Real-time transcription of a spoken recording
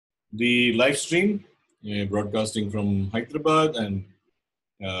the live stream, broadcasting from Hyderabad, and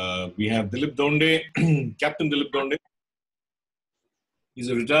we have Dilip Donde, Captain Dilip Donde. He's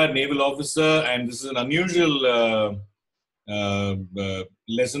a retired naval officer, and this is an unusual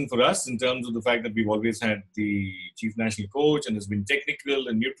lesson for us in terms of the fact that we've always had the chief national coach and has been technical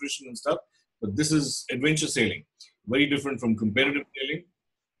and nutrition and stuff. But this is adventure sailing, very different from competitive sailing.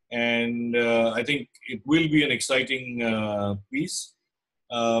 And I think it will be an exciting piece.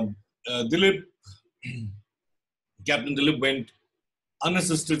 Dilip, Captain Dilip went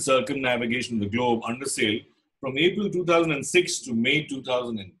unassisted circumnavigation of the globe under sail from April 2006 to May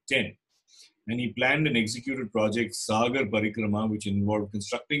 2010. And he planned and executed project Sagar Parikrama, which involved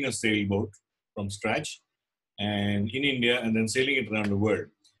constructing a sailboat from scratch and in India and then sailing it around the world.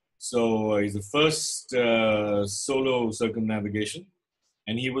 So he's the first solo circumnavigation,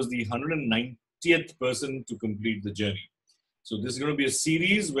 and he was the 190th person to complete the journey. So this is going to be a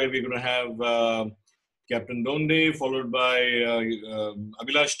series where we're going to have Captain Donde, followed by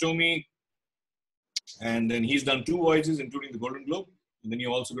Abhilash Tomi, and then he's done 2 voyages, including the Golden Globe. And then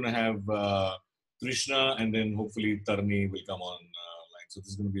you're also going to have Trishna, and then hopefully Tarni will come on line. So this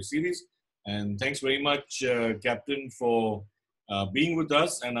is going to be a series. And thanks very much, Captain, for being with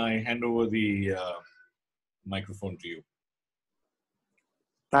us. And I hand over the microphone to you.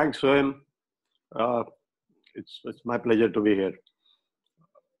 Thanks, Swayam. It's my pleasure to be here.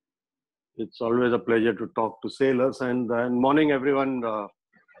 It's always a pleasure to talk to sailors. And morning, everyone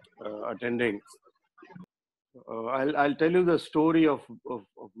attending. I'll tell you the story of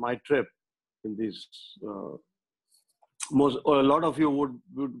my trip in this. A lot of you would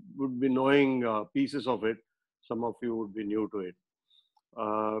be knowing pieces of it. Some of you would be new to it.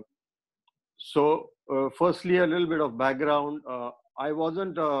 Firstly, a little bit of background. I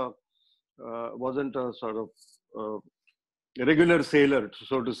wasn't a sort of regular sailor,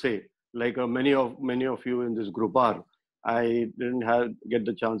 so to say, like many of you in this group are. I didn't get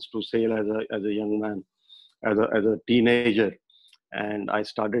the chance to sail as a young man. As a teenager, and I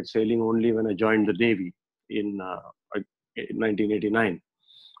started sailing only when I joined the Navy in 1989.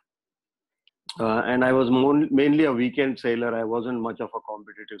 And I was mainly a weekend sailor. I wasn't much of a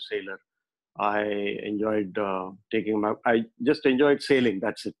competitive sailor. I enjoyed I just enjoyed sailing.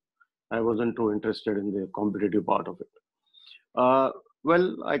 That's it. I wasn't too interested in the competitive part of it.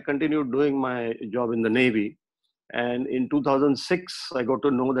 Well, I continued doing my job in the Navy, and in 2006, I got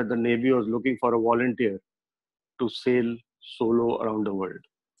to know that the Navy was looking for a volunteer to sail solo around the world,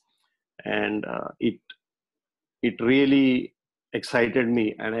 and it really excited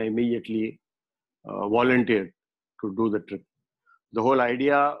me, and I immediately volunteered to do the trip. The whole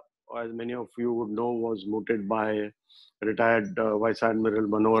idea, as many of you would know, was mooted by retired Vice Admiral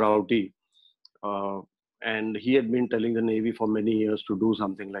Manohar Auti, and he had been telling the Navy for many years to do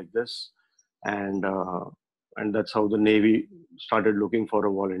something like this, and that's how the Navy started looking for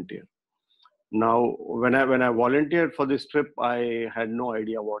a volunteer. Now, when I volunteered for this trip, I had no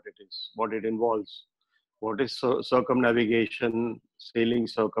idea what it is, what it involves, what is circumnavigation, sailing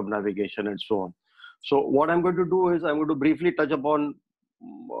circumnavigation, and so on. So what I'm going to do is I'm going to briefly touch upon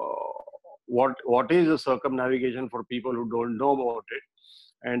what is a circumnavigation for people who don't know about it,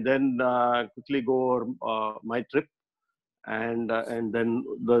 and then quickly go over my trip, and then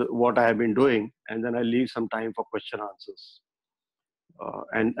what I have been doing, and then I leave some time for question answers.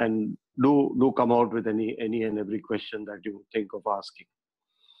 And do come out with any and every question that you think of asking.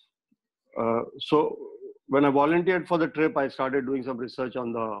 So when I volunteered for the trip, I started doing some research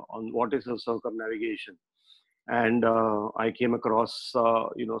on what is a circumnavigation, and I came across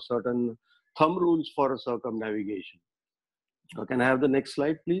certain thumb rules for a circumnavigation. Can I have the next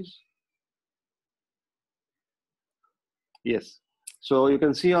slide, please? Yes. So you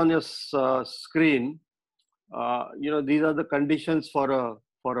can see on your screen. These are the conditions for a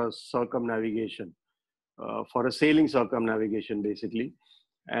circumnavigation, for a sailing circumnavigation, basically.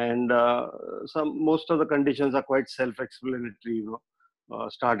 And most of the conditions are quite self-explanatory.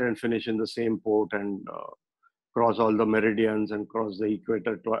 Start and finish in the same port, and cross all the meridians and cross the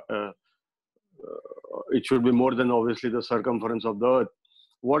equator. It should be more than obviously the circumference of the Earth.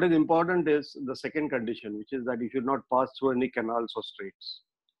 What is important is the second condition, which is that you should not pass through any canals or straits.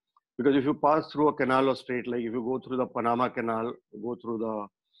 Because if you pass through a canal or strait, like if you go through the Panama Canal, go through the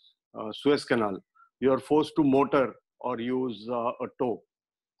Suez Canal, you are forced to motor or use a tow.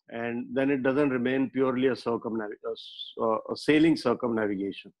 And then it doesn't remain purely a sailing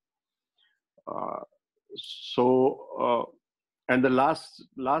circumnavigation. And the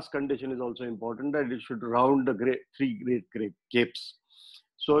last condition is also important, that it should round the three great capes.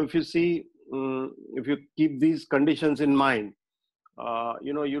 So if you see, if you keep these conditions in mind,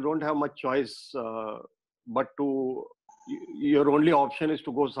 you don't have much choice, but your only option is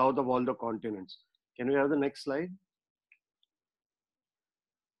to go south of all the continents. Can we have the next slide?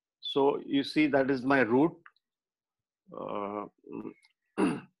 So you see, that is my route.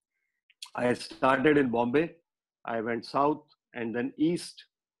 I started in Bombay. I went south and then east,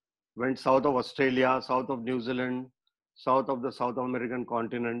 went south of Australia, south of New Zealand, south of the South American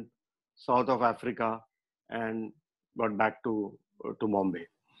continent, south of Africa, and got back to Bombay.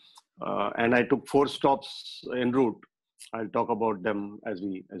 And I took 4 stops en route. I'll talk about them as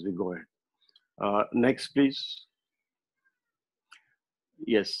we go ahead. Next, please.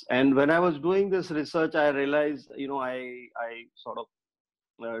 Yes, and when I was doing this research, I realized, I sort of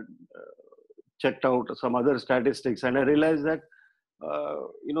checked out some other statistics, and I realized that,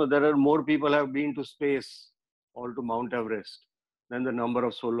 there are more people have been to space or to Mount Everest than the number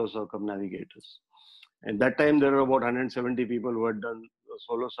of solo circumnavigators. And that time there were about 170 people who had done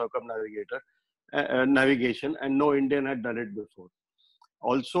solo navigation, and no Indian had done it before.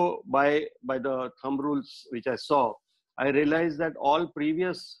 Also, by the thumb rules which I saw, I realized that all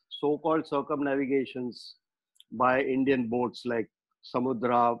previous so-called circumnavigations by Indian boats like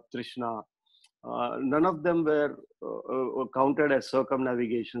Samudra, Trishna, none of them were counted as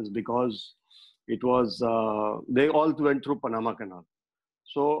circumnavigations because it was, they all went through Panama Canal.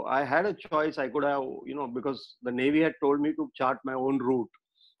 So I had a choice. I could have, because the Navy had told me to chart my own route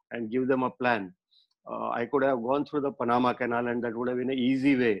and give them a plan. I could have gone through the Panama Canal, and that would have been an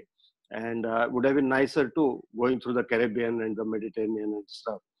easy way, and would have been nicer too, going through the Caribbean and the Mediterranean and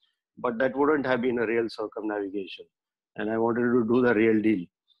stuff. But that wouldn't have been a real circumnavigation, and I wanted to do the real deal.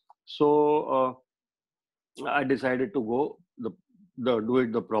 So I decided to go do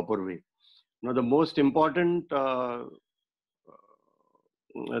it the proper way. Now, the most important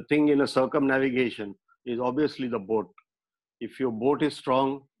thing in a circumnavigation is obviously the boat. If your boat is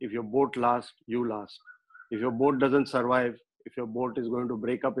strong, if your boat lasts, you last. If your boat doesn't survive, if your boat is going to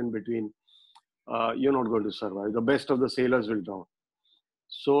break up in between, you're not going to survive. The best of the sailors will drown.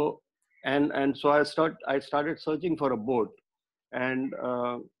 So, and so I started searching for a boat, and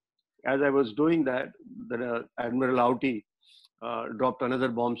as I was doing that, Admiral Auti dropped another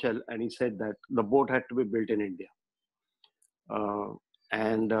bombshell, and he said that the boat had to be built in India,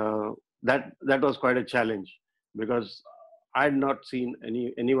 and that was quite a challenge, because I had not seen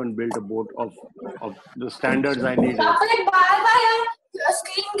anyone build a boat of the standards I needed.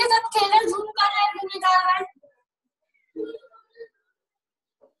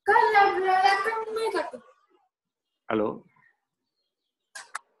 Hello.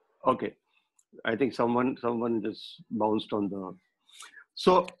 Okay, I think someone just bounced on the.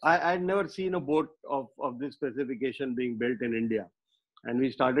 So I'd never seen a boat of this specification being built in India, and we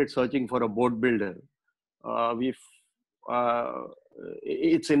started searching for a boat builder.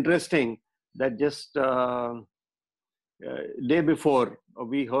 It's interesting that just day before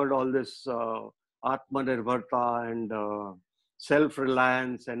we heard all this Atmanirbharta and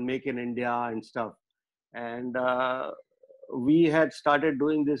self-reliance and make in India and stuff, and we had started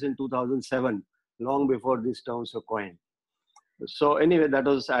doing this in 2007, long before these terms were coined. So anyway, that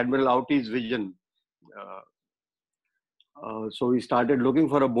was Admiral Auti's vision. So we started looking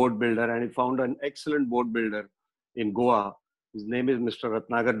for a boat builder, and he found an excellent boat builder in Goa. His name is Mr.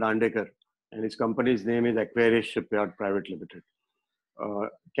 Ratnagar Dandekar, and his company's name is Aquarius Shipyard Private Limited.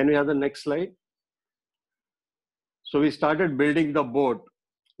 Can we have the next slide? So we started building the boat.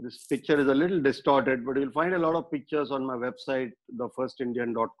 This picture is a little distorted, but you'll find a lot of pictures on my website,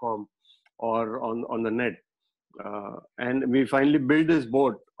 thefirstindian.com, or on the net. And we finally built this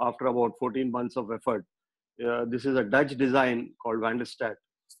boat after about 14 months of effort. This is a Dutch design called Van der Stad.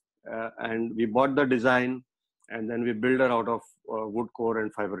 And we bought the design, and then we built her out of wood core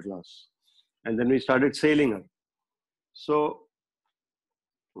and fiberglass. And then we started sailing her. So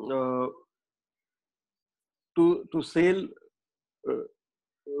to sail,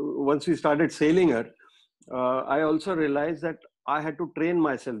 once we started sailing her, I also realized that I had to train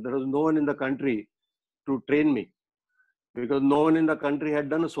myself. There was no one in the country to train me, because no one in the country had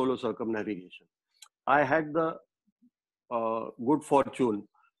done a solo circumnavigation. I had the good fortune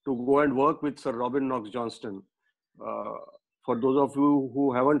to go and work with Sir Robin Knox Johnston. For those of you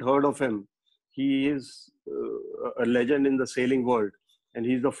who haven't heard of him, he is a legend in the sailing world, and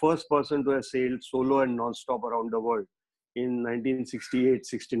he's the first person to have sailed solo and non-stop around the world in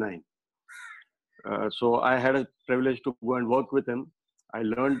 1968-69. So I had a privilege to go and work with him. I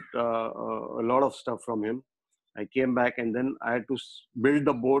learned a lot of stuff from him. I came back, and then I had to build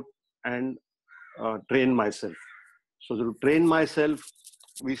the boat and train myself. So to train myself,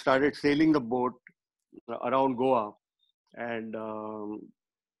 we started sailing the boat around Goa, And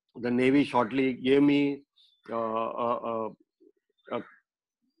the Navy shortly gave me a, a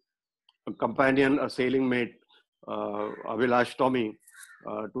companion, a sailing mate, Avilash Tommy,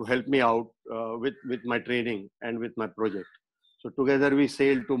 to help me out with my training and with my project. So together we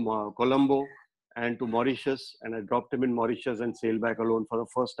sailed to Colombo and to Mauritius, and I dropped him in Mauritius and sailed back alone for the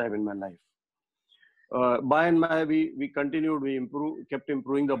first time in my life. By and by, we continued, kept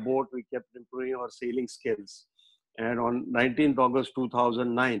improving the boat, we kept improving our sailing skills. And on 19th August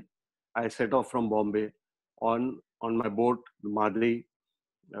 2009, I set off from Bombay on my boat, Madri.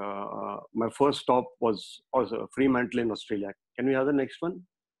 My first stop was Fremantle in Australia. Can we have the next one?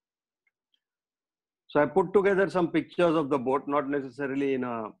 So I put together some pictures of the boat, not necessarily in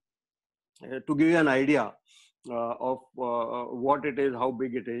a, to give you an idea of what it is, how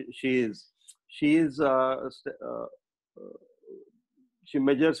big it is. She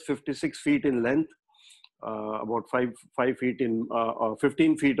measures 56 feet in length, about 5 feet in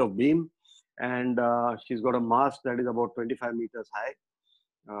 15 feet of beam, and she's got a mast that is about 25 meters high,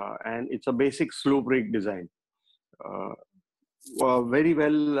 and it's a basic sloop rig design.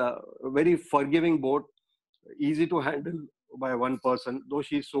 Very forgiving boat, easy to handle by one person. Though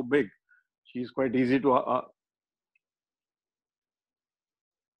she's so big, she's quite easy to.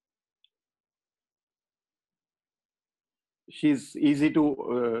 She's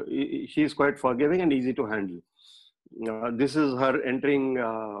quite forgiving and easy to handle. This is her entering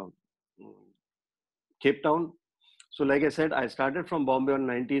Cape Town. So like I said, I started from Bombay on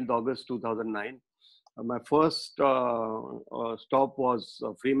 19th August 2009. My first stop was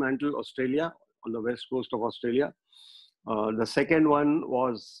Fremantle, Australia, on the west coast of Australia. The second one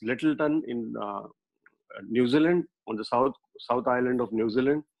was Littleton in New Zealand, on the south island of New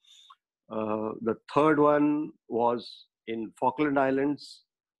Zealand. The third one was in Falkland Islands,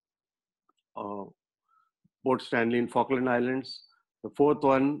 Port Stanley in Falkland Islands. The fourth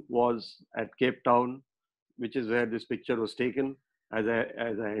one was at Cape Town, which is where this picture was taken as I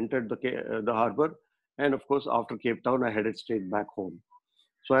entered the harbor. And of course, after Cape Town, I headed straight back home.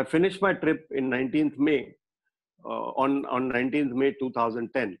 So I finished my trip in 19th May, on 19th May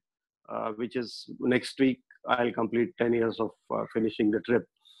 2010, which is next week. I'll complete 10 years of finishing the trip.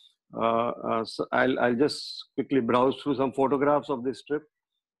 So I'll just quickly browse through some photographs of this trip.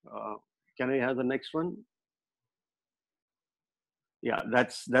 Can I have the next one? Yeah,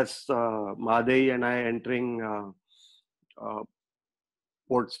 that's Madhei and I entering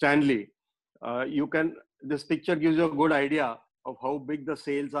Port Stanley. This picture gives you a good idea of how big the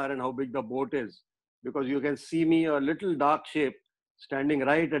sails are and how big the boat is, because you can see me, a little dark shape, standing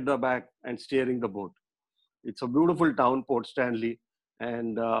right at the back and steering the boat. It's a beautiful town, Port Stanley,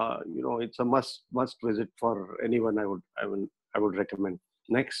 and it's a must visit for anyone. I would recommend.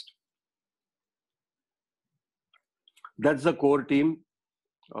 Next. That's the core team.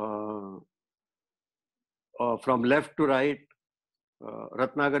 From left to right,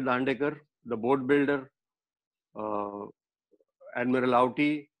 Ratnagar Dandekar, the boat builder, Admiral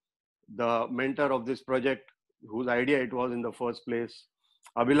Auti, the mentor of this project, whose idea it was in the first place,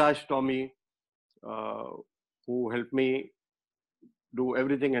 Abhilash Tommy, who helped me do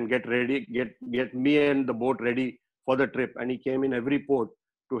everything and get me and the boat ready for the trip. And he came in every port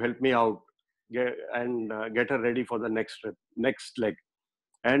to help me out and get her ready for the next trip, next leg.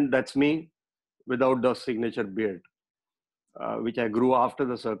 And that's me without the signature beard, which I grew after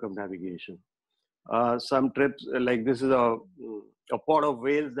the circumnavigation. Some trips, like this is a pod of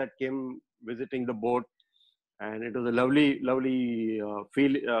whales that came visiting the boat. And it was a lovely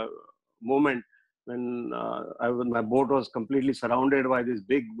moment when my boat was completely surrounded by these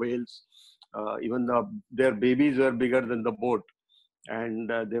big whales. Even their babies were bigger than the boat. And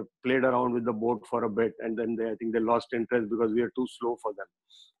they played around with the boat for a bit, and then I think they lost interest because we were too slow for them,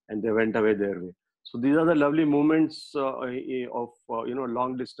 and they went away their way. So these are the lovely moments of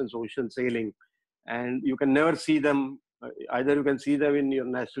long distance ocean sailing, and you can never see them. Either you can see them in your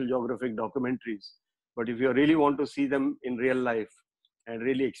National Geographic documentaries, but if you really want to see them in real life and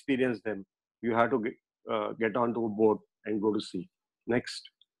really experience them, you have to get onto a boat and go to sea. Next.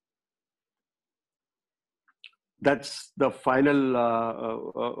 That's the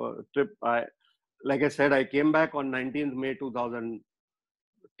final trip. Like I said, I came back on 19th May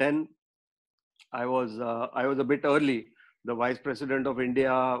 2010. I was a bit early. The Vice President of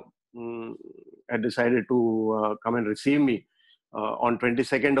India had decided to come and receive me on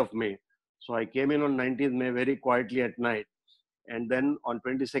 22nd of May. So I came in on 19th May very quietly at night. And then on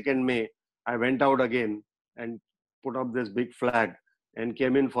 22nd May, I went out again and put up this big flag and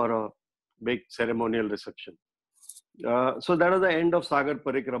came in for a big ceremonial reception. So that was the end of Sagar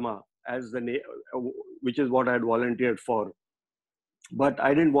Parikrama. as which is what I had volunteered for. But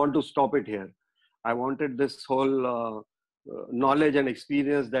I didn't want to stop it here. I wanted this whole knowledge and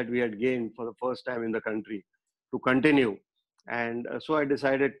experience that we had gained for the first time in the country to continue. And so I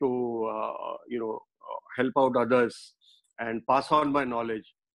decided to, help out others and pass on my knowledge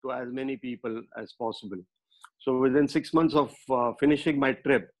to as many people as possible. So within 6 months of finishing my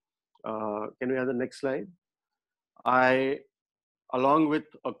trip, can we have the next slide? I, along with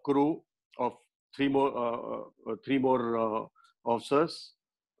a crew of three more officers,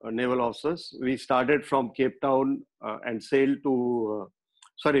 naval officers, we started from Cape Town and sailed to,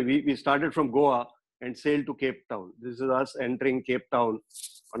 we started from Goa and sailed to Cape Town. This is us entering Cape Town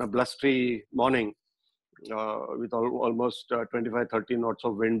on a blustery morning with almost 25-30 knots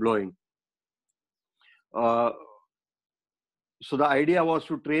of wind blowing. So the idea was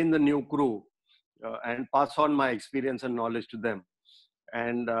to train the new crew and pass on my experience and knowledge to them.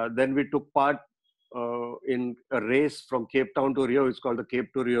 And then we took part in a race from Cape Town to Rio. It's called the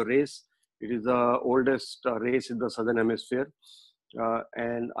Cape to Rio race. It is the oldest race in the Southern Hemisphere.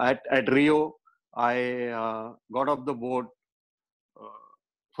 And at Rio, I got off the boat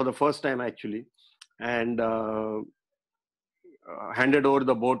for the first time actually, and handed over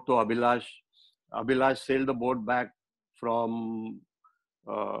the boat to Abhilash. Abhilash sailed the boat back from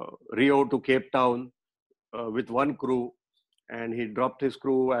Rio to Cape Town with one crew, and he dropped his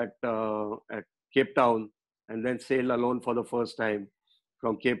crew at Cape Town and then sailed alone for the first time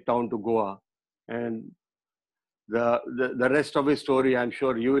from Cape Town to Goa. And the rest of his story, I'm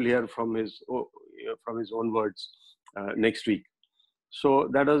sure you will hear from his own words next week. So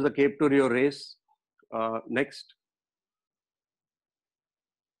that was the Cape to Rio race. Next.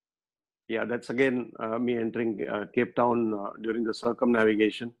 Yeah, that's again me entering Cape Town during the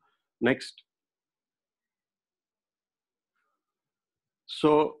circumnavigation. Next.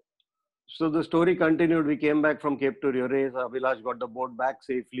 So the story continued. We came back from Cape to Rio race. Abhilash got the boat back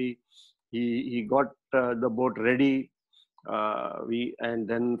safely. He got the boat ready. And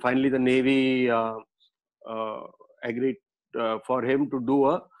then finally the Navy agreed for him to do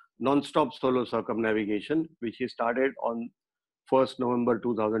a non-stop solo circumnavigation, which he started on 1st November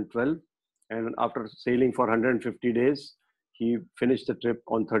 2012. And after sailing for 150 days, he finished the trip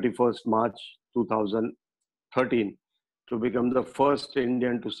on 31st March 2013 to become the first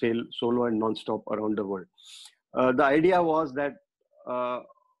Indian to sail solo and non-stop around the world. The idea was that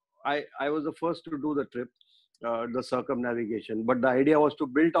I was the first to do the trip, the circumnavigation, but the idea was to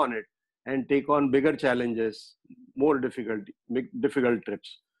build on it and take on bigger challenges, more difficult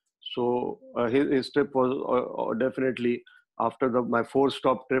trips. So his trip was definitely, after my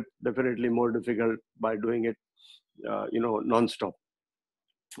 4-stop trip, definitely more difficult by doing it, non-stop.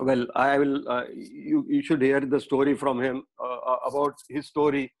 Well, I will. You should hear the story from him about his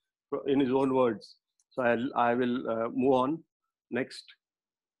story in his own words. So I will move on. Next.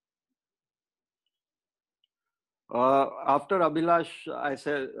 After Abhilash, I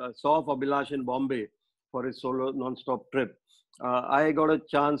saw of Abhilash in Bombay for his solo non-stop trip. I got a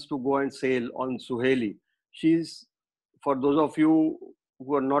chance to go and sail on Suheli. She's, for those of you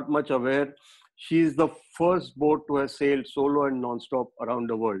who are not much aware, she's the first boat to have sailed solo and non-stop around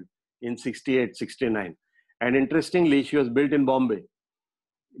the world in 68, 69. And interestingly, she was built in Bombay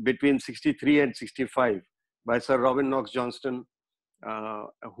between 63 and 65 by Sir Robin Knox Johnston,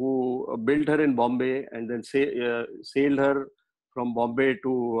 who built her in Bombay and then sailed her from Bombay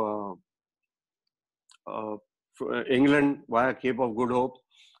to England via Cape of Good Hope.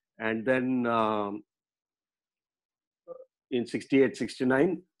 And then in 68,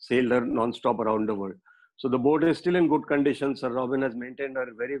 69, sailed her non-stop around the world. So the boat is still in good condition. Sir Robin has maintained her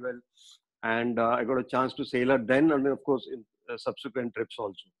very well. And I got a chance to sail her then, and of course in subsequent trips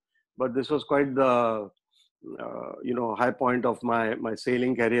also. But this was quite the high point of my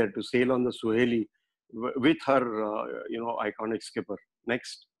sailing career, to sail on the Suheli with her iconic skipper.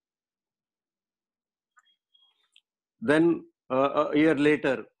 Next. Then a year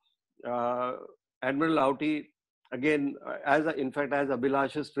later, Admiral Lauti, again, in fact, as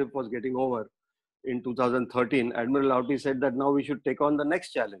Abhilash's trip was getting over in 2013, Admiral Lauti said that now we should take on the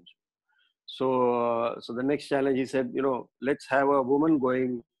next challenge. So the next challenge, he said, let's have a woman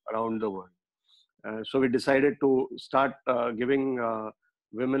going around the world. So we decided to start giving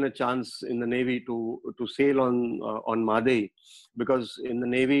women a chance in the Navy to sail on Madei, because in the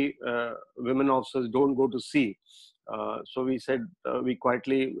Navy, women officers don't go to sea. So we said, we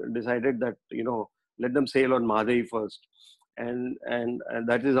quietly decided that, let them sail on Madei first. And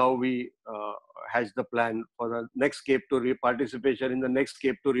that is how we hatched the plan for the next Cape to Rio participation in the next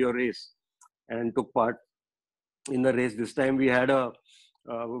Cape to Rio race, and took part in the race. This time we had a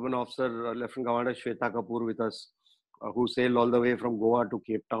women officer, Lieutenant Commander Shweta Kapoor with us, who sailed all the way from Goa to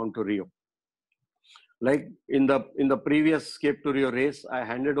Cape Town to Rio. Like in the previous Cape to Rio race, I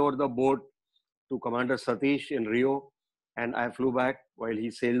handed over the boat to Commander Satish in Rio, and I flew back while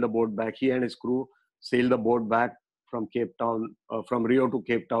he sailed the boat back. He and his crew sailed the boat back from Cape Town, from Rio to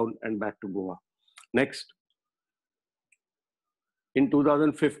Cape Town and back to Goa. Next. In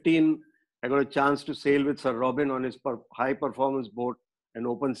 2015, I got a chance to sail with Sir Robin on his high performance boat, an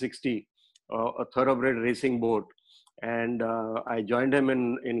Open 60, a thoroughbred racing boat. And I joined him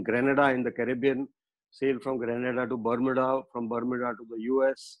in Grenada in the Caribbean, sailed from Grenada to Bermuda, from Bermuda to the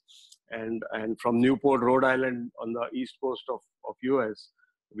US, and from Newport, Rhode Island on the east coast of US.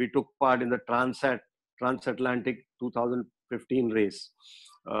 We took part in the transatlantic 2015 race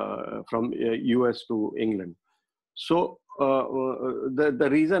from US to England. So the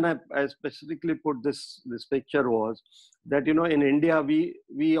reason I specifically put this picture was that, you know, in India, we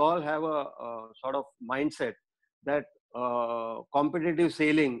all have a sort of mindset that competitive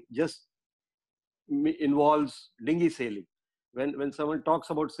sailing just involves dinghy sailing. When someone talks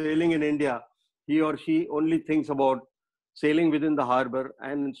about sailing in India, he or she only thinks about sailing within the harbor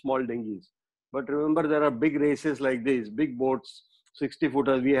and in small dinghies. But remember, there are big races like these, big boats,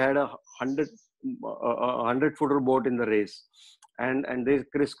 60-footers. We had a 100-footer boat in the race, and they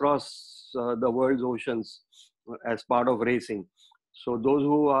crisscross the world's oceans as part of racing. So those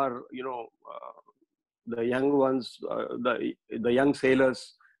who are, you know, the young ones, the young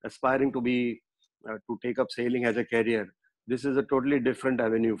sailors aspiring to be to take up sailing as a career, this is a totally different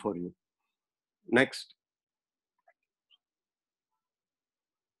avenue for you. Next.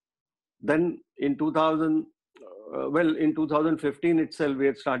 Then in 2015 itself, we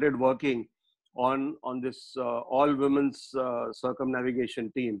had started working on this all-women's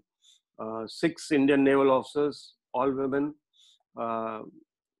circumnavigation team. 6 Indian naval officers, all women,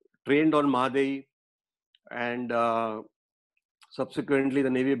 trained on Mahadevi, and subsequently the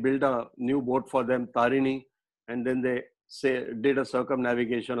Navy built a new boat for them, Tarini, and then they did a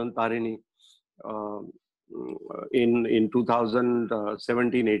circumnavigation on Tarini in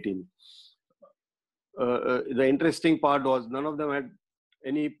 2017-18. The interesting part was none of them had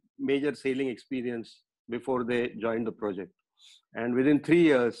any major sailing experience before they joined the project. And within 3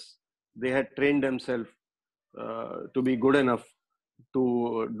 years, they had trained themselves to be good enough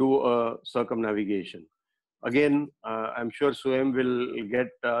to do a circumnavigation. Again, I'm sure Suem will get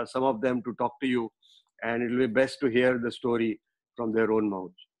some of them to talk to you, and it will be best to hear the story from their own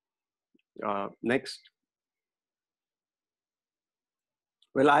mouths. Next.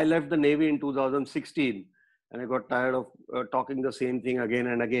 Well, I left the Navy in 2016, and I got tired of talking the same thing again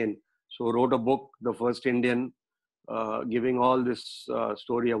and again. So wrote a book, The First Indian, giving all this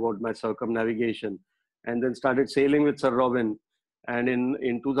story about my circumnavigation, and then started sailing with Sir Robin. And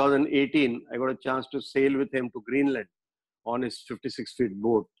in 2018, I got a chance to sail with him to Greenland on his 56-foot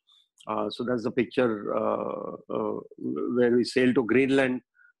boat. So that's the picture where we sailed to Greenland,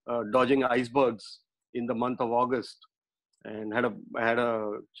 dodging icebergs in the month of August, and had a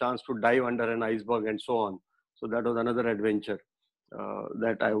chance to dive under an iceberg and so on. So that was another adventure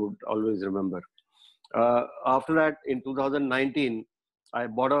that I would always remember. After that, in 2019, I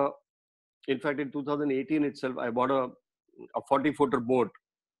bought in 2018 itself, I bought a 40-footer boat,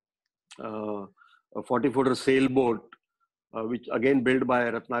 a 40-footer sailboat, which again built by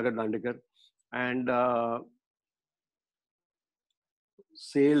Ratnagar Dandekar, and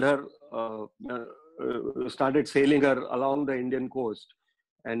sailed her, started sailing her along the Indian coast.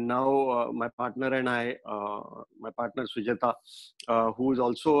 And now my partner and I, my partner Sujata, who is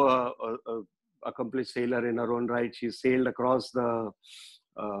also a accomplished sailor in her own right, she sailed across the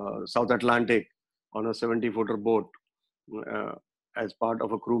South Atlantic on a 70-footer boat as part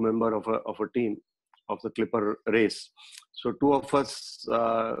of a crew member of a team of the Clipper race. So 2 of us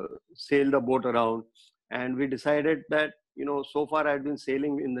sailed the boat around, and we decided that, you know, so far I had been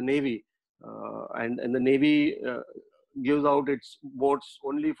sailing in the Navy, and the Navy gives out its boats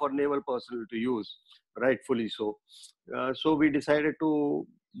only for naval personnel to use, rightfully so. So we decided to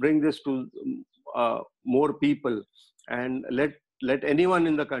bring this to more people, and let anyone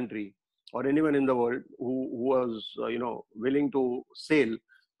in the country or anyone in the world who was you know, willing to sail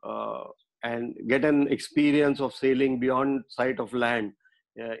and get an experience of sailing beyond sight of land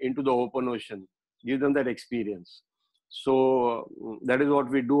into the open ocean, give them that experience. So that is what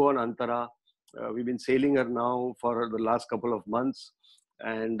we do on Antara. We've been sailing her now for the last couple of months,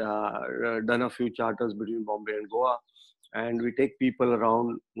 and done a few charters between Bombay and Goa. And we take people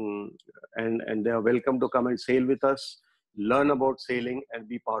around, and they are welcome to come and sail with us, learn about sailing, and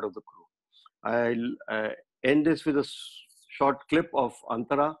be part of the crew. I'll end this with a short clip of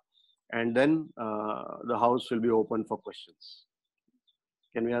Antara, and then the house will be open for questions.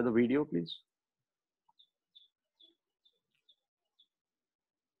 Can we have the video, please?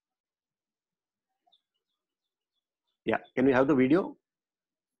 Yeah, can we have the video?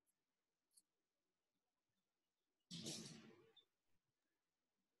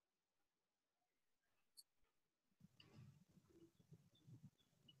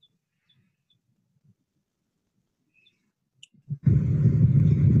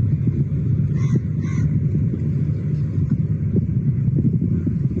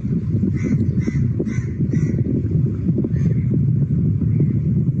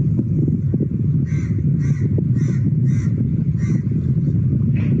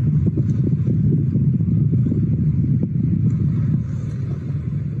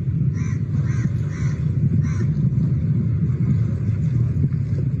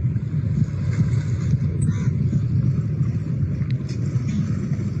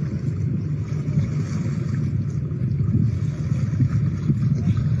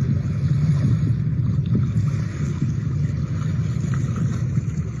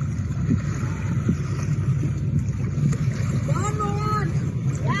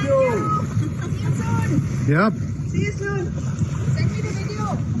 Yep. See you soon. Send me the video.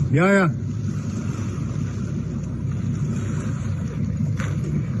 Yeah.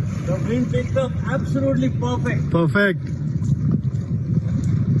 The wind picked up absolutely perfect. Perfect.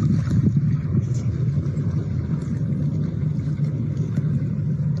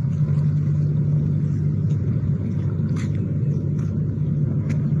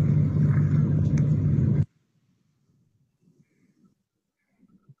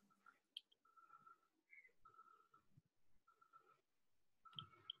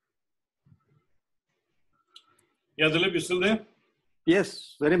 Yeah, Dilip, you still there?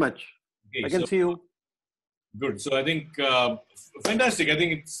 Yes, very much. Okay, I can see you. Good. So I think fantastic. I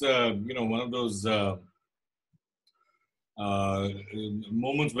think it's one of those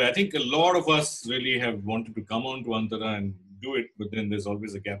moments where I think a lot of us really have wanted to come on to Antara and do it, but then there's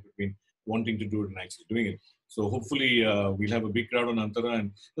always a gap between wanting to do it and actually doing it. So hopefully we'll have a big crowd on Antara,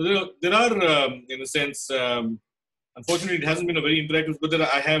 and there are in a sense. Unfortunately, it hasn't been a very interactive, but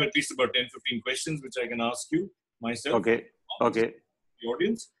I have at least about 10-15 questions which I can ask you myself. Okay. Okay. The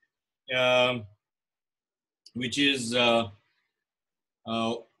audience, which is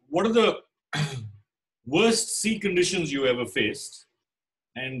what are the worst sea conditions you ever faced,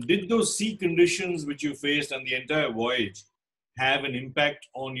 and did those sea conditions which you faced and the entire voyage have an impact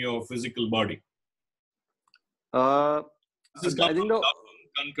on your physical body? This is I think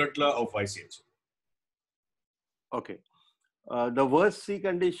Kankatla of ICH. Okay. The worst sea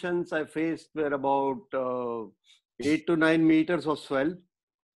conditions I faced were about 8 to 9 meters of swell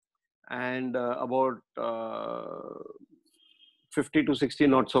and about 50 to 60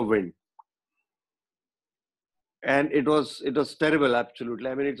 knots of wind. And it was terrible, absolutely.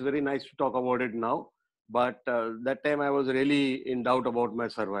 I mean, it's very nice to talk about it now, but that time I was really in doubt about my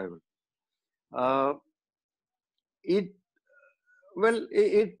survival. It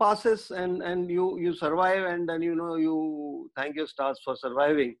passes and you survive, and then you thank your stars for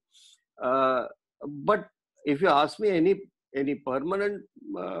surviving. But if you ask me any permanent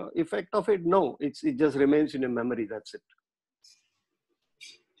effect of it, no, it just remains in your memory. That's it.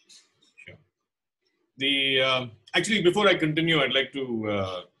 Sure. Actually, before I continue, I'd like to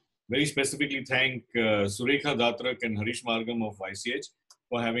very specifically thank Surekha Datrak and Harish Margam of ICH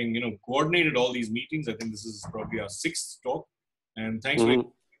for having coordinated all these meetings. I think this is probably our 6th talk. And thanks very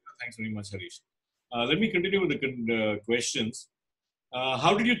much, Harish. Let me continue with the questions.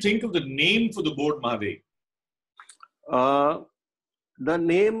 How did you think of the name for the boat, Mahadev? The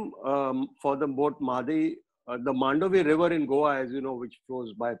name for the boat Mahadev, the Mandovi River in Goa, as you know, which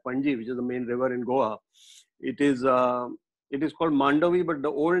flows by Panji, which is the main river in Goa. It is called Mandovi, but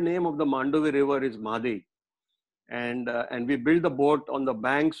the old name of the Mandovi River is Mahadev. And we built the boat on the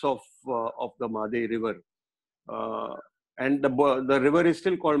banks of the Mahadev River. And the river is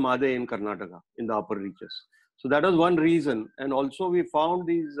still called Mahadev in Karnataka, in the upper reaches. So that was one reason. And also we found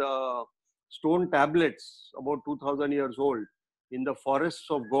these stone tablets, about 2,000 years old, in the forests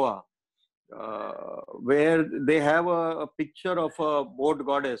of Goa, where they have a picture of a boat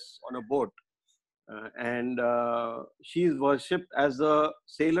goddess on a boat. And she is worshipped as a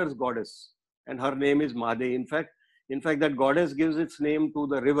sailor's goddess. And her name is Mahadev. In fact, that goddess gives its name to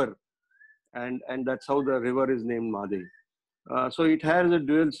the river. And that's how the river is named Mahadev. So it has a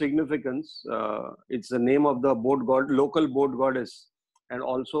dual significance. It's the name of the local boat goddess, and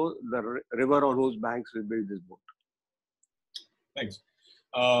also the river on whose banks we built this boat. Thanks.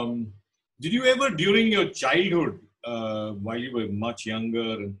 Did you ever, during your childhood, while you were much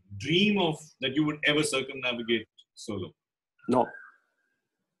younger and dream of that you would ever circumnavigate solo? No.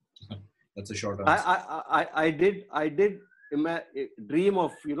 That's a short answer. I did dream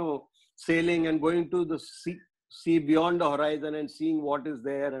of, sailing and going to the sea beyond the horizon and seeing what is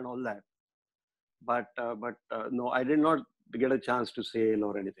there and all that. But no, I did not get a chance to sail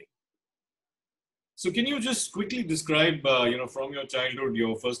or anything. So can you just quickly describe, from your childhood,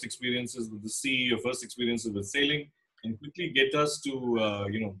 your first experiences with the sea, your first experiences with sailing, and quickly get us to,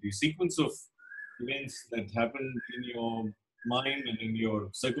 the sequence of events that happened in your mind and in your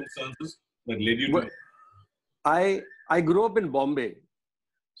circumstances that led you to... I grew up in Bombay.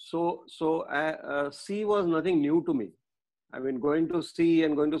 So sea was nothing new to me. I mean, going to sea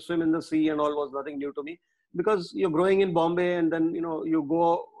and going to swim in the sea and all was nothing new to me, because you're growing in Bombay and then, you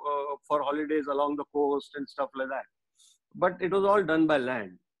go for holidays along the coast and stuff like that. But it was all done by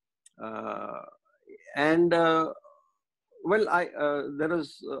land.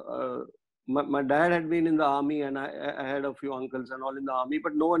 My dad had been in the army, and I had a few uncles and all in the army,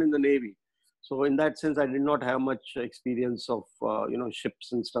 but no one in the Navy. So in that sense, I did not have much experience of,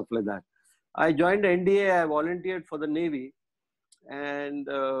 ships and stuff like that. I joined NDA, I volunteered for the Navy. And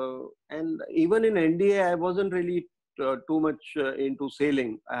even in NDA, I wasn't really too much into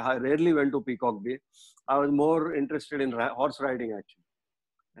sailing. I rarely went to Peacock Bay. I was more interested in horse riding, actually.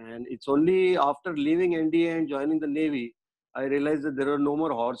 And it's only after leaving NDA and joining the Navy, I realized that there are no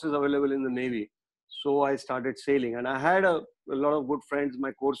more horses available in the Navy. So I started sailing. And I had a lot of good friends,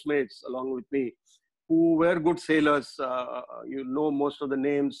 my course mates along with me, who were good sailors. Most of the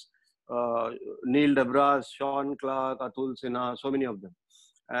names. Neil Debras, Sean Clark, Atul Sinha, so many of them.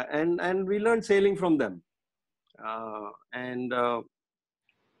 And we learned sailing from them. And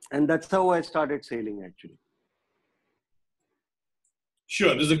that's how I started sailing, actually.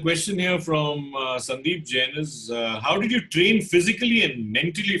 Sure. There's a question here from Sandeep Jain. How did you train physically and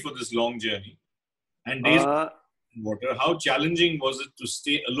mentally for this long journey? And days in water, how challenging was it to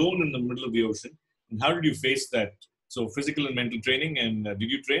stay alone in the middle of the ocean? And how did you face that? So physical and mental training, and did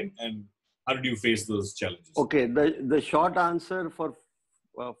you train? And how did you face those challenges? Okay, the short answer for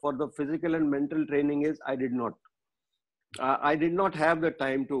the physical and mental training is I did not. I did not have the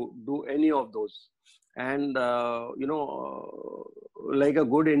time to do any of those. And like a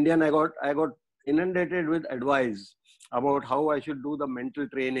good Indian, I got inundated with advice about how I should do the mental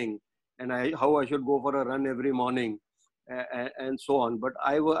training and how I should go for a run every morning and so on. But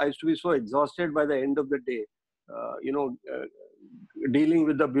I used to be so exhausted by the end of the day. Dealing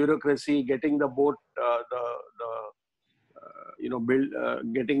with the bureaucracy, getting the boat,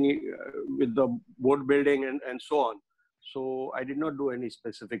 getting with the boat building and so on. So I did not do any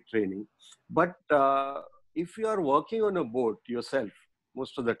specific training. But if you are working on a boat yourself,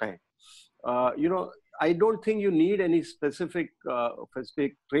 most of the time, I don't think you need any specific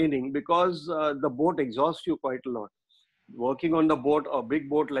training, because the boat exhausts you quite a lot. Working on the boat, a big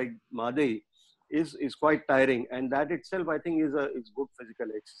boat like Madhi, is quite tiring, and that itself I think is good physical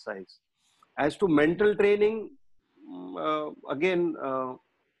exercise. As to mental training, again,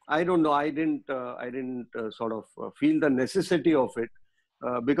 I don't know. I didn't sort of feel the necessity of it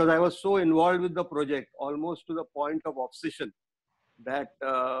because I was so involved with the project, almost to the point of obsession, that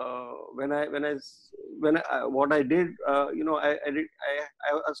what I did, I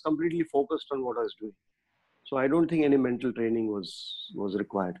was completely focused on what I was doing. So I don't think any mental training was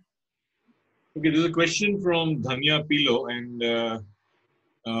required. Okay, there's a question from Dhanya Pilo, and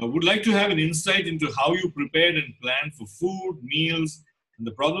would like to have an insight into how you prepared and planned for food, meals, and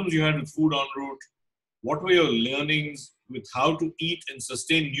the problems you had with food en route. What were your learnings with how to eat and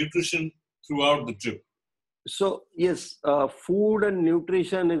sustain nutrition throughout the trip? So yes, food and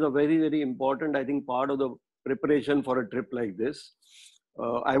nutrition is a very, very important, I think, part of the preparation for a trip like this.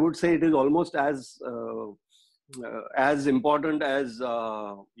 I would say it is almost as important as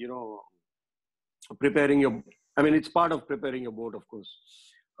preparing your. I mean, it's part of preparing your boat, of course.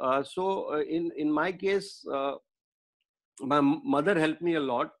 So in my case, my mother helped me a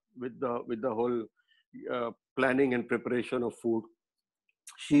lot with the whole planning and preparation of food.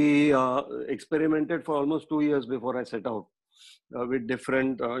 She experimented for almost 2 years before I set out with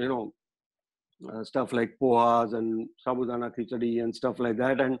different, stuff like pohas and sabudana khichdi and stuff like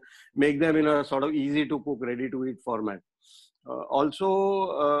that, and make them in a sort of easy to cook, ready to eat format.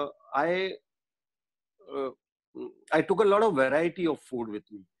 Also, I took a lot of variety of food with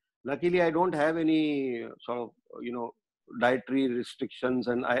me. Luckily, I don't have any sort of, dietary restrictions,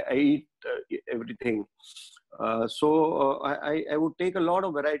 and I eat everything. So I would take a lot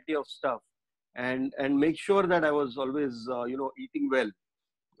of variety of stuff and make sure that I was always, eating well.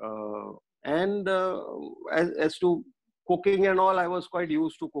 And as to cooking and all, I was quite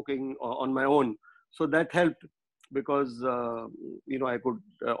used to cooking on my own. So that helped because, I could,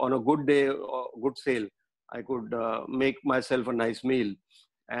 on a good day, good sail, I could make myself a nice meal.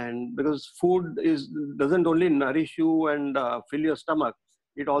 And because food doesn't only nourish you and fill your stomach,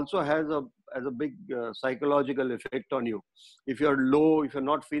 it also has a big psychological effect on you. If you're low, if you're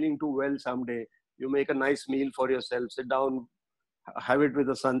not feeling too well someday, you make a nice meal for yourself, sit down, have it with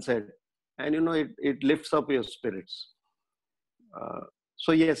the sunset, and it lifts up your spirits.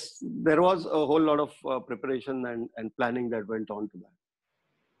 So yes, there was a whole lot of preparation and planning that went on to that.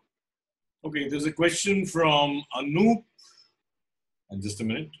 Okay, there's a question from Anoop. And just a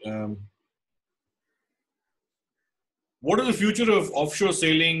minute. What is the future of offshore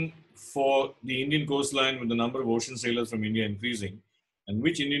sailing for the Indian coastline with the number of ocean sailors from India increasing? And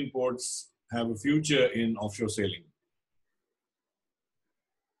which Indian ports have a future in offshore sailing?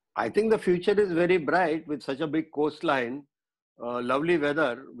 I think the future is very bright with such a big coastline, lovely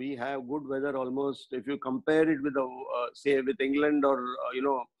weather. We have good weather almost. If you compare it with, say, with England or,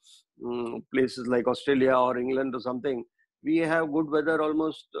 places like Australia or England or something, we have good weather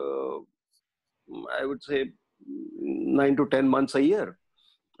almost, I would say, 9 to 10 months a year.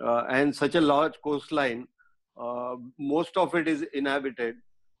 And such a large coastline, most of it is inhabited.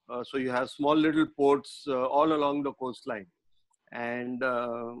 So you have small little ports all along the coastline. And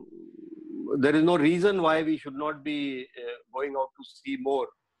there is no reason why we should not be going out to sea more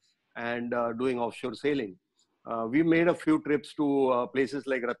and doing offshore sailing. We made a few trips to places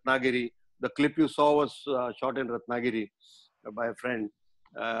like Ratnagiri. The clip you saw was shot in Ratnagiri by a friend.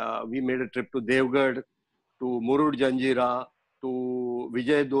 We made a trip to Devgarh, to Murud Janjira, to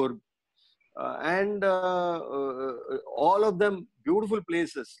Vijaydurg, and all of them beautiful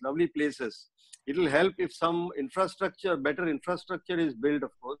places, lovely places. It will help if some infrastructure, better infrastructure is built,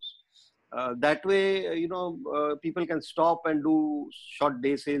 of course. That way, people can stop and do short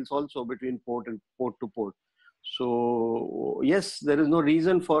day sails also between port to port. So yes, there is no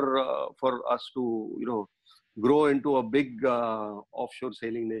reason for us to grow into a big offshore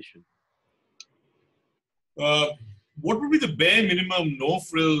sailing nation. What would be the bare minimum, no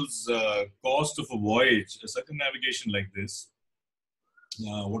frills cost of a voyage, a circumnavigation like this?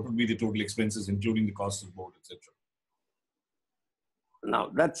 What would be the total expenses, including the cost of boat, etc.?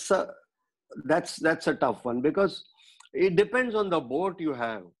 Now that's a tough one because it depends on the boat you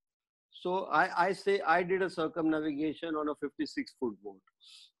have. So I say I did a circumnavigation on a 56-foot boat,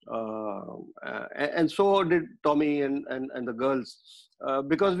 and so did Tommy and the girls,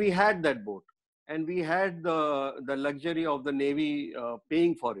 because we had that boat and we had the luxury of the Navy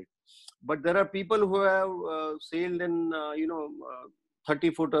paying for it. But there are people who have sailed in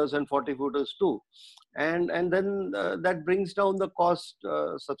 30-footers and 40-footers too, and then that brings down the cost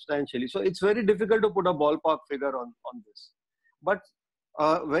substantially. So it's very difficult to put a ballpark figure on this, but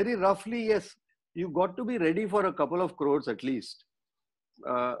very roughly, yes, you got to be ready for a couple of crores at least,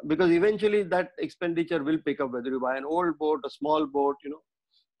 because eventually that expenditure will pick up, whether you buy an old boat, a small boat,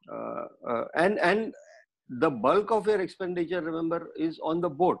 and the bulk of your expenditure, remember, is on the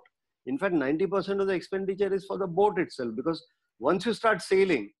boat. In fact, 90% of the expenditure is for the boat itself, because once you start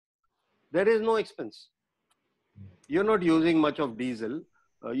sailing, there is no expense. You're not using much of diesel.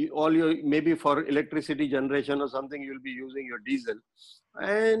 Maybe for electricity generation or something, you'll be using your diesel,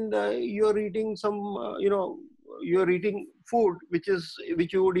 and you're eating you're eating food which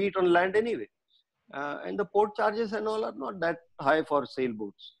you would eat on land anyway, and the port charges and all are not that high for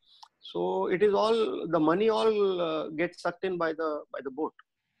sailboats. So it is all, the money all gets sucked in by the boat.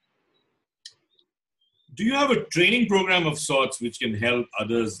 Do you have a training program of sorts which can help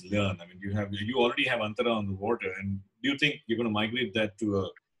others learn? I mean, you already have Antara on the water, and do you think you're going to migrate that to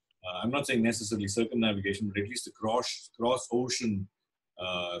I'm not saying necessarily circumnavigation, but at least a cross ocean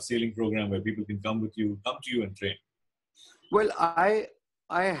sailing program where people can come to you and train? Well, I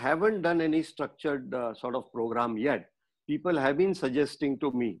haven't done any structured sort of program yet. People have been suggesting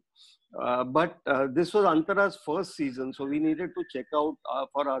to me, but this was Antara's first season, so we needed to check out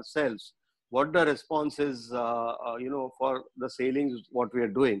for ourselves what the response is, for the sailings, what we are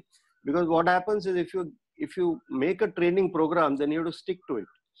doing. Because what happens is if you make a training program, then you have to stick to it.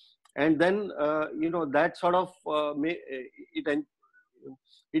 And then, that sort of,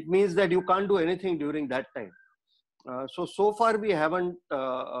 it means that you can't do anything during that time. So far we haven't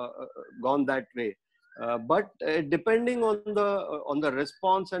gone that way. But depending on the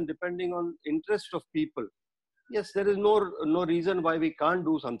response and depending on interest of people, yes, there is no reason why we can't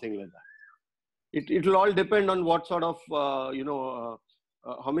do something like that. It will all depend on what sort of,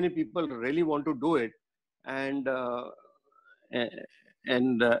 how many people really want to do it. And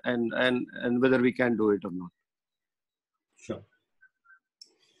and whether we can do it or not. Sure.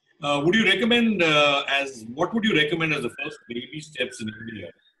 Would you recommend what would you recommend as the first baby steps in India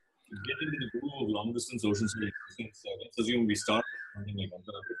to get into the groove of long distance ocean sailing? Let's assume we start something like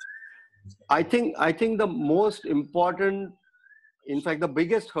Antara. I think the most important, in fact, the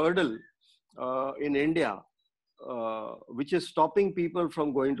biggest hurdle in India, which is stopping people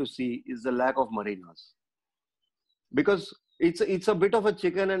from going to sea, is the lack of marinas. Because it's a bit of a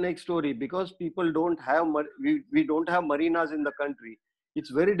chicken and egg story. Because people don't have we don't have marinas in the country. It's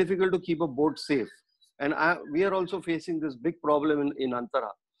very difficult to keep a boat safe, and we are also facing this big problem in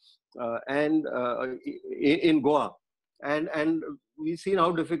Antara and in Goa, and we've seen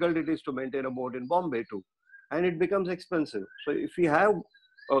how difficult it is to maintain a boat in Bombay too, and it becomes expensive. So if we have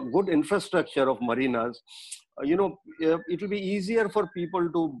a good infrastructure of marinas, it will be easier for people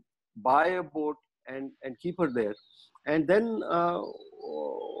to buy a boat and keep her there, and then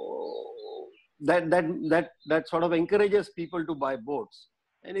that sort of encourages people to buy boats.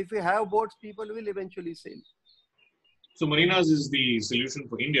 And if we have boats, people will eventually sail. So marinas is the solution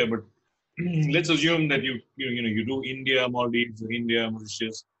for India, but let's assume that you do India, Maldives, India,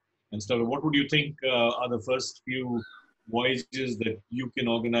 Mauritius, and stuff. What would you think are the first few voyages that you can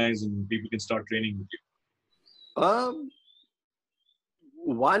organize and people can start training with you?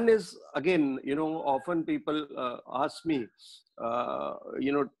 One is, again, often people ask me,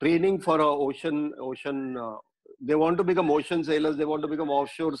 training for a ocean, they want to become ocean sailors, they want to become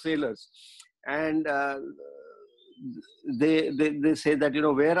offshore sailors. And they say that,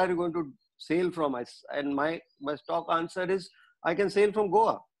 where are you going to sail from? And my stock answer is, I can sail from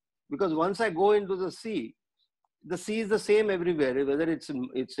Goa. Because once I go into the sea is the same everywhere, whether it's in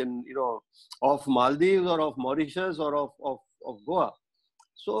off Maldives or of Mauritius or of Goa.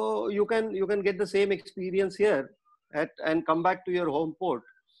 So you can get the same experience here and come back to your home port.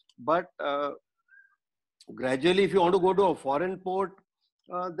 But gradually, if you want to go to a foreign port,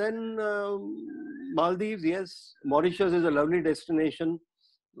 then Maldives, yes, Mauritius is a lovely destination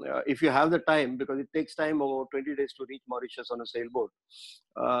if you have the time, because it takes time, about 20 days to reach Mauritius on a sailboat.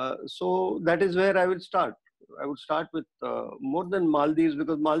 So that is where I will start. I would start with more than Maldives,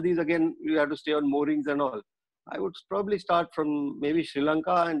 because Maldives, again, you have to stay on moorings and all. I would probably start from maybe Sri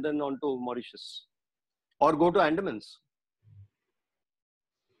Lanka and then on to Mauritius, or go to Andamans.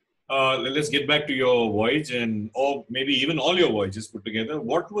 Let's get back to your voyage, or maybe even all your voyages put together.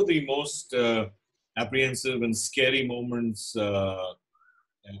 What were the most apprehensive and scary moments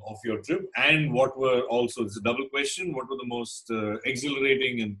of your trip? And what were also, it's a double question, what were the most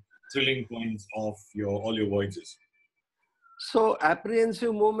exhilarating and thrilling points of all your voyages? So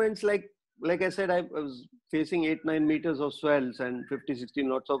apprehensive moments, like I said, I was facing 8-9 meters of swells and 50-60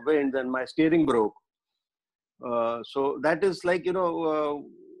 knots of wind, and my steering broke. So that is like, you're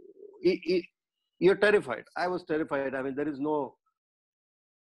terrified. I was terrified. I mean, there is no...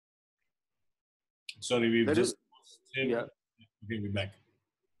 Sorry, we've just... Yeah. Okay, we're back.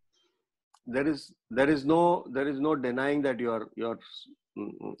 There is no denying that you're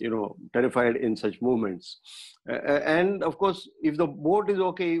terrified in such movements. And of course, if the boat is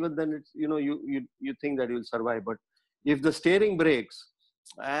okay, even then it's, you think that you'll survive. But if the steering breaks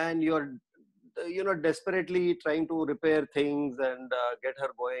and you're, desperately trying to repair things and get her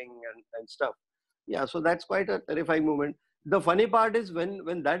going and stuff. Yeah, so that's quite a terrifying moment. The funny part is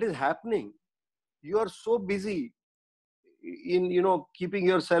when that is happening, you are so busy in, keeping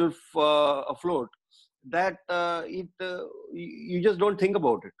yourself afloat, that you just don't think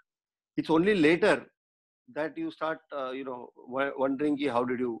about it. It's only later that you start, wondering, how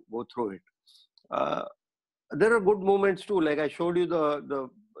did you go through it? There are good moments too. Like I showed you the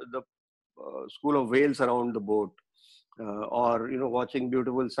school of whales around the boat, or watching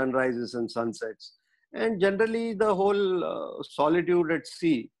beautiful sunrises and sunsets, and generally the whole solitude at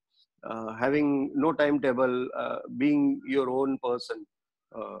sea, having no timetable, being your own person,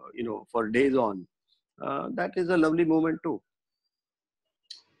 for days on. That is a lovely moment too.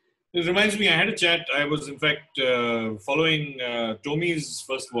 It reminds me, I had a chat. I was, in fact, following Tommy's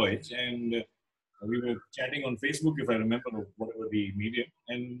first voyage, and we were chatting on Facebook, if I remember, or whatever the medium.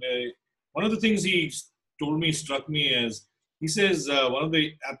 And one of the things he told me struck me as, he says, one of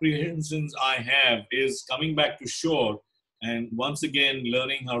the apprehensions I have is coming back to shore and once again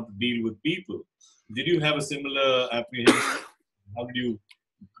learning how to deal with people. Did you have a similar apprehension? How did you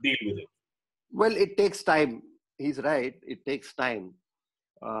deal with it? Well, it takes time. He's right. It takes time.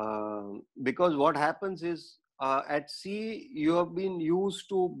 Because what happens is, at sea, you have been used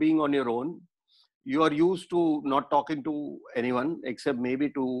to being on your own. You are used to not talking to anyone except maybe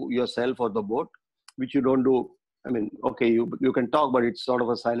to yourself or the boat, which you don't do I mean, okay, you can talk, but it's sort of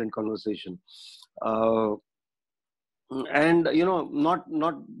a silent conversation. And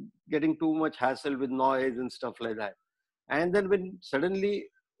not getting too much hassle with noise and stuff like that. And then when suddenly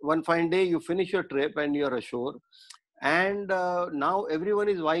one fine day you finish your trip and you're ashore, and now everyone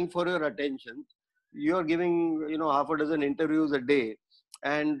is vying for your attention. You're giving half a dozen interviews a day,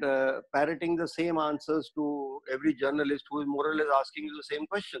 and parroting the same answers to every journalist who is more or less asking you the same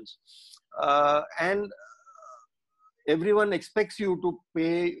questions, and everyone expects you to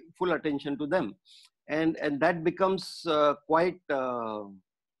pay full attention to them, and that becomes quite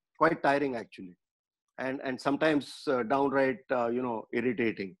tiring actually, and sometimes downright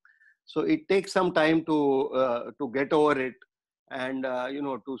irritating. So it takes some time to get over it, and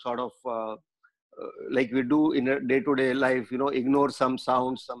to sort of like we do in a day-to-day life, ignore some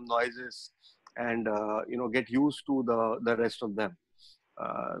sounds, some noises, and get used to the rest of them.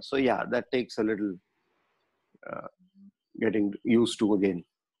 So yeah, that takes a little getting used to again.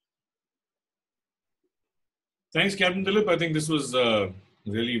 Thanks, Captain Dilip. I think this was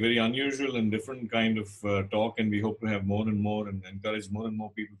really very unusual and different kind of talk, and we hope to have more and more and encourage more and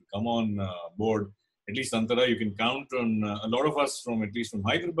more people to come on board. At least Antara, you can count on a lot of us from, at least from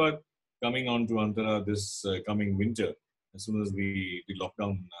Hyderabad, coming on to Antara this coming winter as soon as the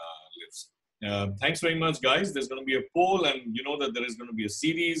lockdown lifts. Thanks very much, guys. There's going to be a poll, and you know that there is going to be a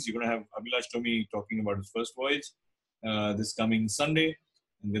series. You're going to have Abhilash Tomi talking about his first voyage this coming Sunday.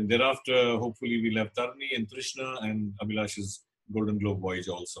 And then thereafter, hopefully, we'll have Tarni and Trishna and Abhilash's Golden Globe voyage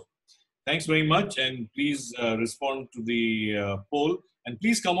also. Thanks very much. And please respond to the poll. And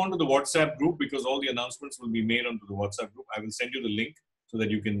please come on to the WhatsApp group, because all the announcements will be made onto the WhatsApp group. I will send you the link so that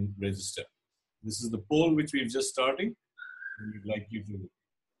you can register. This is the poll which we've just starting. We'd like you to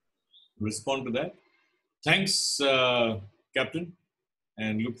respond to that. Thanks, Captain.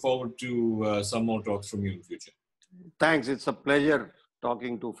 And look forward to some more talks from you in the future. Thanks. It's a pleasure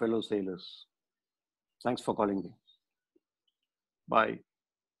talking to fellow sailors. Thanks for calling me. Bye.